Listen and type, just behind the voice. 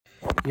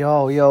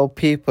Yo,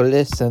 people,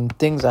 listen.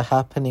 Things are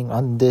happening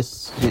on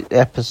this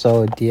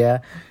episode, yeah.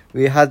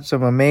 We had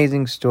some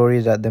amazing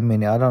stories at the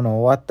minute. I don't know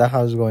what the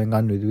hell's going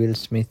on with Will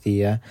Smith,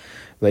 yeah.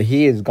 But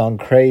he has gone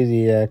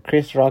crazy, yeah.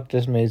 Chris Rock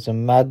just made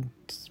some mad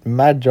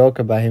joke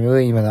about him. It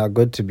wasn't even that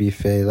good, to be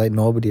fair. Like,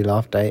 nobody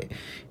laughed at it.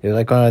 It was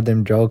like one of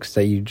them jokes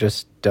that you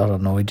just, I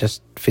don't know, it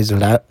just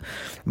fizzled out.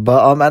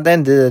 But at the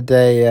end of the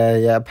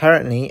day,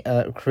 apparently,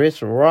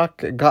 Chris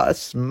Rock got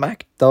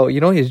smacked though. You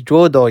know his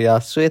jaw though, yeah. I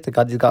swear to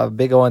God, he's got a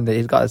bigger one.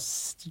 He's got a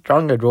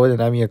stronger jaw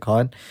than Amir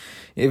Khan.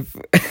 If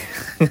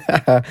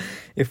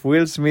if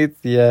Will Smith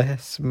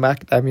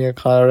smacked Amir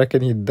Khan, I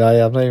reckon he'd die.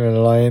 I'm not even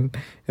lying.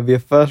 It'd be a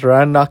first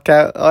round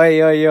knockout. Oh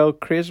yo,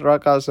 Chris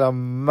Rock has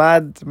some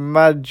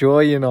mad jaw,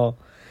 you know.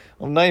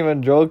 I'm not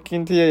even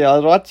joking to you. I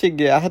was watching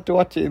it. I had to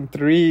watch it in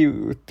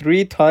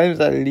three times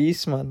at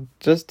least, man,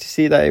 just to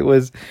see that it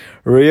was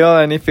real.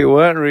 And if it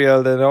weren't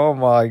real, then oh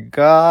my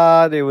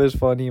God, it was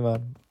funny,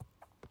 man.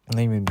 I'm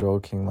not even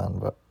joking, man.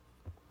 But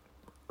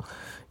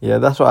yeah,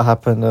 that's what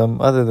happened.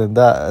 Other than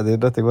that, there's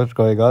nothing much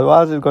going on. What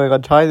else is going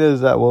on?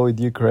 China's at war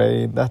with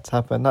Ukraine. That's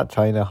happened. Not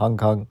China, Hong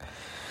Kong.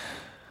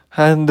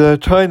 And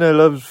China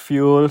loves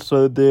fuel,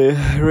 so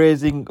they're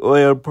raising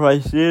oil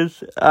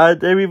prices.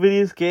 And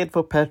everybody's scared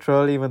for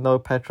petrol, even though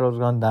petrol's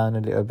gone down a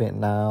little bit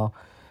now.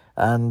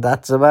 And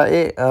that's about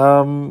it.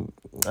 And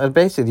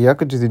basically, I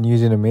could do the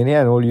news in a minute,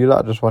 and all you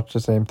lot just watch the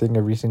same thing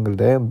every single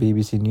day on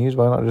BBC News.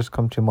 Why not just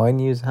come to my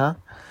news, huh?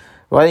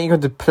 Why don't you go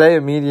to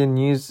Player Media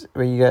News,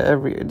 where you get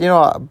every... You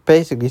know,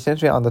 basically,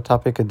 since we're on the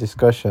topic of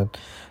discussion,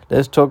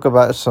 let's talk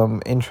about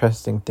some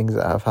interesting things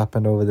that have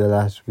happened over the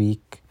last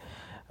week.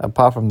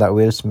 Apart from that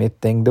Will Smith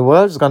thing, the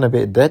world's gone a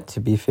bit dead,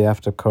 to be fair,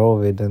 after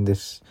COVID and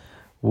this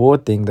war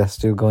thing that's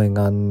still going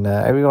on.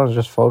 Everyone's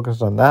just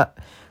focused on that.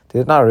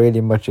 There's not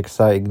really much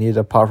exciting news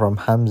apart from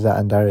Hamza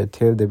and Darren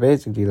Till. They're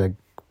basically like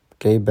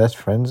gay best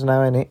friends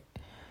now, innit?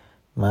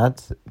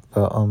 Mad.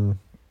 But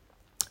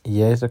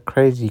yeah, it's a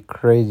crazy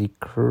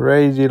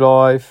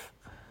life.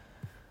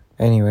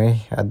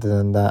 Anyway, other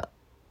than that,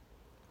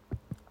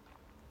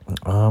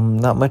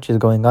 not much is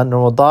going on.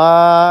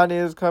 Ramadan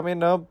is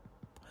coming up.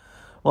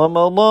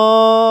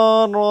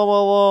 Ramadan.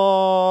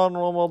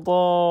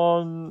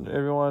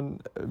 Everyone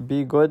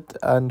be good.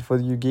 And for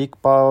you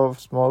geek bar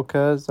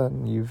smokers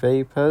and you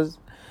vapors,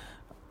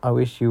 I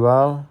wish you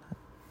well.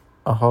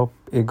 I hope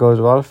it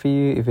goes well for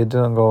you. If it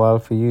doesn't go well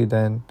for you,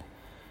 then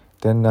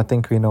I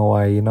think we know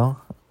why, you know.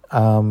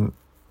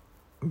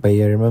 But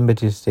yeah, remember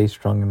to stay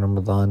strong in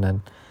Ramadan.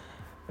 And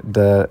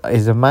the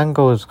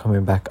mangoes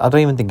coming back? I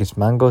don't even think it's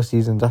mango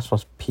season. That's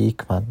what's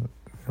peak, man.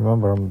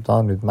 Remember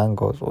Ramadan with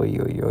mangoes.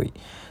 Oi.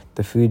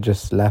 The food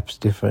just slaps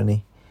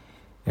differently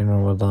in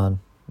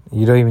Ramadan.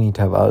 You don't even need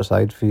to have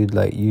outside food.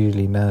 Like,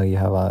 usually now you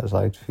have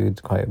outside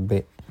food quite a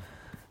bit.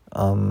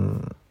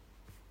 Other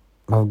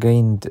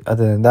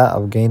than that,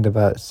 I've gained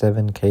about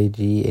 7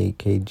 kg, 8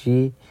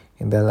 kg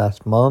in the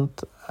last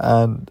month.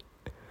 And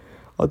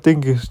I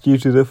think it's due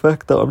to the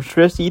fact that I'm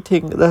stress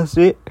eating. That's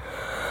it.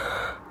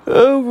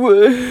 I've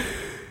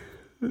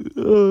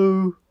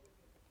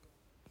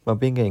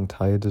been getting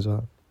tired as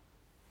well.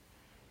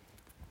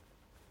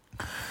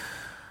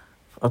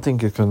 I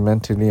think it's because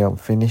mentally I'm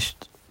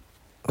finished.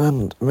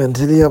 And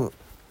mentally I'm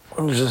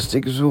just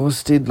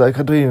exhausted. Like,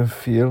 I don't even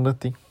feel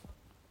nothing.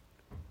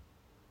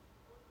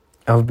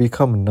 I've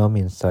become numb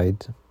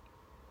inside.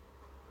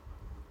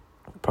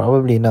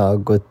 Probably not a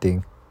good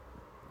thing.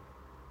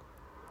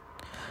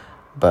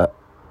 But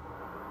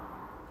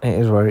it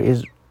is what it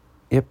is.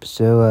 Yep,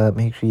 so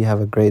make sure you have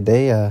a great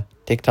day.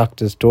 TikTok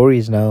does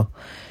stories now.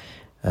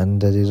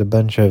 And there's a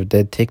bunch of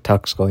dead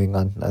TikToks going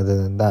on. Other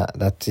than that,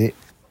 that's it.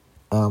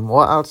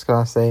 What else can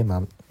I say,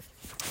 man?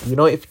 You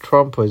know, if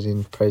Trump was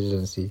in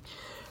presidency,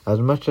 as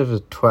much of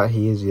a twat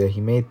he is, yeah,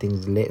 he made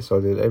things lit. So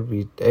that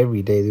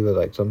every day there was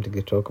like something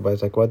to talk about.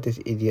 It's like what this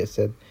idiot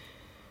said.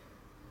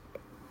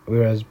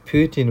 Whereas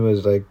Putin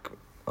was like,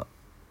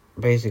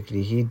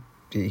 basically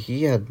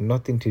he had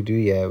nothing to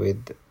do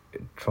with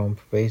Trump.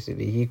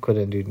 Basically, he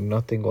couldn't do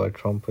nothing while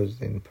Trump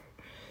was in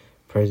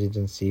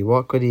presidency.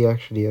 What could he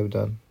actually have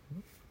done?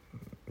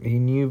 He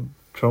knew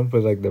Trump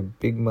was like the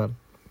big man.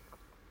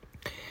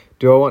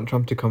 Do I want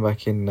Trump to come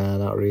back in? Nah,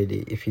 not really.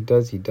 If he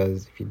does, he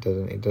does. If he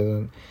doesn't, he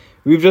doesn't.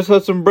 We've just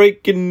had some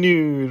breaking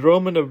news.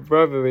 Roman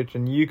Abramovich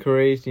and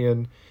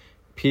Ukrainian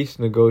peace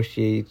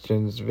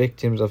negotiations,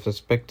 victims of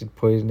suspected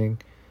poisoning.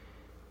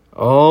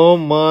 Oh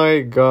my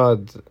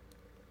God.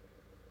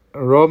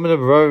 Roman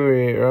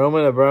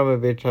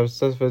Abramovich has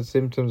suffered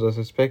symptoms of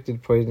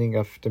suspected poisoning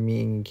after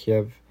meeting in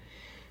Kiev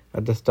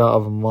at the start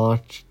of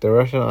March. The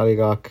Russian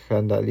oligarch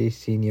and at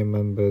least senior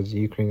members,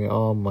 Ukraine.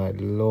 Oh my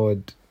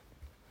Lord.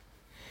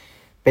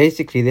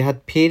 Basically, they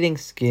had peeling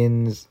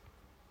skin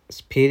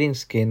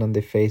on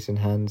their face and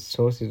hands,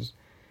 sources.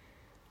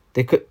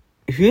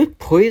 Who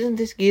poisoned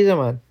this geezer,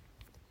 man?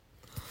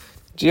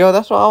 Gio,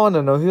 that's what I want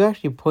to know. Who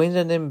actually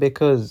poisoned him?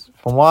 Because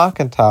from what I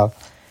can tell,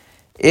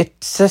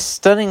 it's a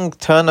stunning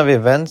turn of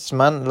events,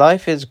 man.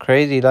 Life is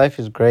crazy, life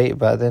is great,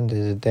 but at the end of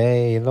the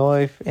day,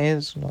 life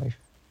is life.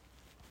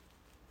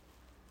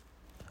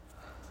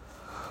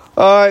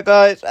 Alright,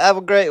 guys, have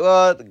a great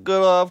one.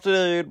 Good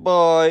afternoon.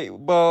 Bye.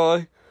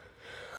 Bye.